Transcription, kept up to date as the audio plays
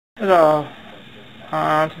Hello.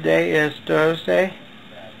 Today is Thursday,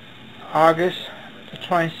 August the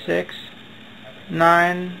 26th,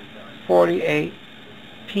 9:48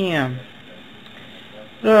 p.m.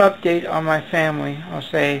 Little update on my family. I'll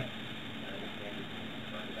say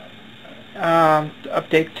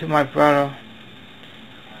update to my brother.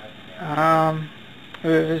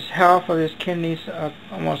 With his health of his kidneys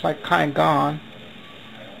almost like kind of gone,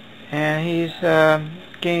 and he's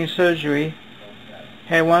getting surgery.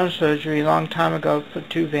 Had one surgery a long time ago to put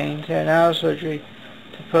two veins. Had another surgery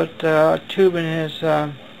to put a tube in his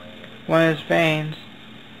one of his veins.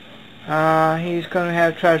 He's going to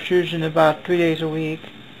have transfusion about 3 days a week.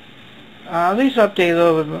 At least update a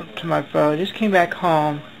little bit to my brother. Just came back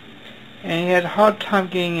home, and he had a hard time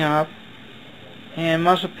getting up, and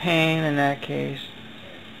muscle pain in that case.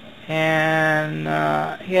 And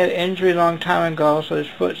he had an injury a long time ago, so his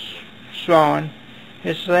foot's swollen,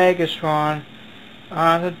 his leg is swollen.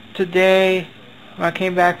 Today, when I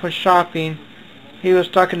came back from shopping, he was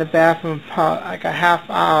stuck in the bathroom for like a half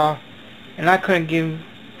hour, and I couldn't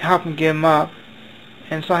help him get him up,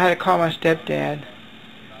 and so I had to call my stepdad.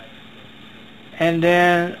 And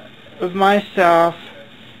then with myself,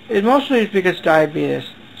 it mostly is because of diabetes,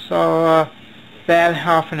 so bad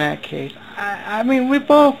health in that case. I mean, we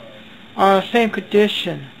both are in the same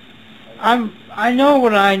condition. I know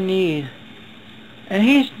what I need. And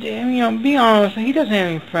he's, be honest, he doesn't have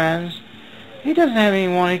any friends. He doesn't have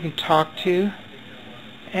anyone he can talk to.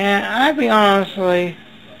 And I'll be honestly,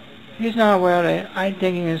 he's not aware that I'm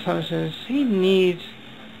thinking in some sense he needs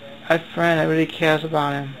a friend that really cares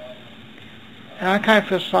about him. And I kind of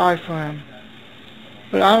feel sorry for him.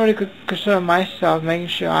 But I really could concern myself making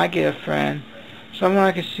sure I get a friend, someone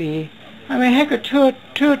I can see. I mean, heck, at 2 a.m.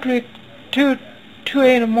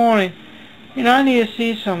 in the morning, I need to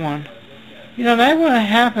see someone. That wouldn't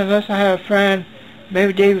happen unless I have a friend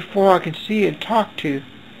maybe the day before I can see and talk to.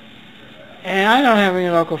 And I don't have any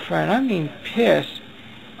local friend. I'm getting pissed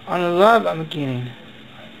on the love I'm getting.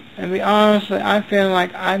 And to be honest, I'm feeling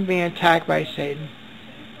like I'm being attacked by Satan.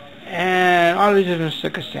 And all these different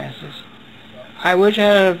circumstances. I wish I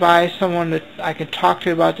had advised someone that I could talk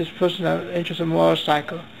to about this person that was interested in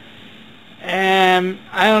motorcycle. And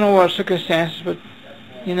I don't know what circumstances, but,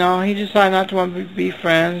 he decided not to want to be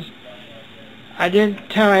friends. I didn't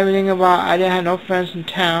tell him everything about I didn't have no friends in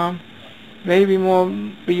town. Maybe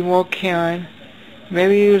be more caring.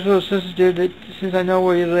 Maybe he was a little sensitive since I know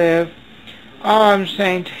where you live. All I'm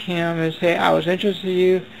saying to him is, hey, I was interested in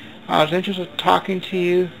you. I was interested in talking to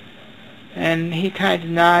you. And he kind of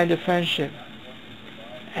denied the friendship.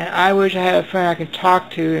 And I wish I had a friend I could talk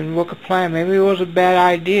to and work a plan. Maybe it was a bad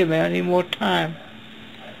idea, man. I need more time.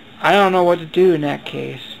 I don't know what to do in that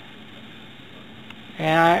case.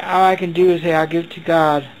 And all I can do is say I'll give it to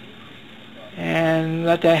God and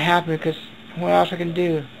let that happen, because what else I can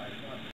do?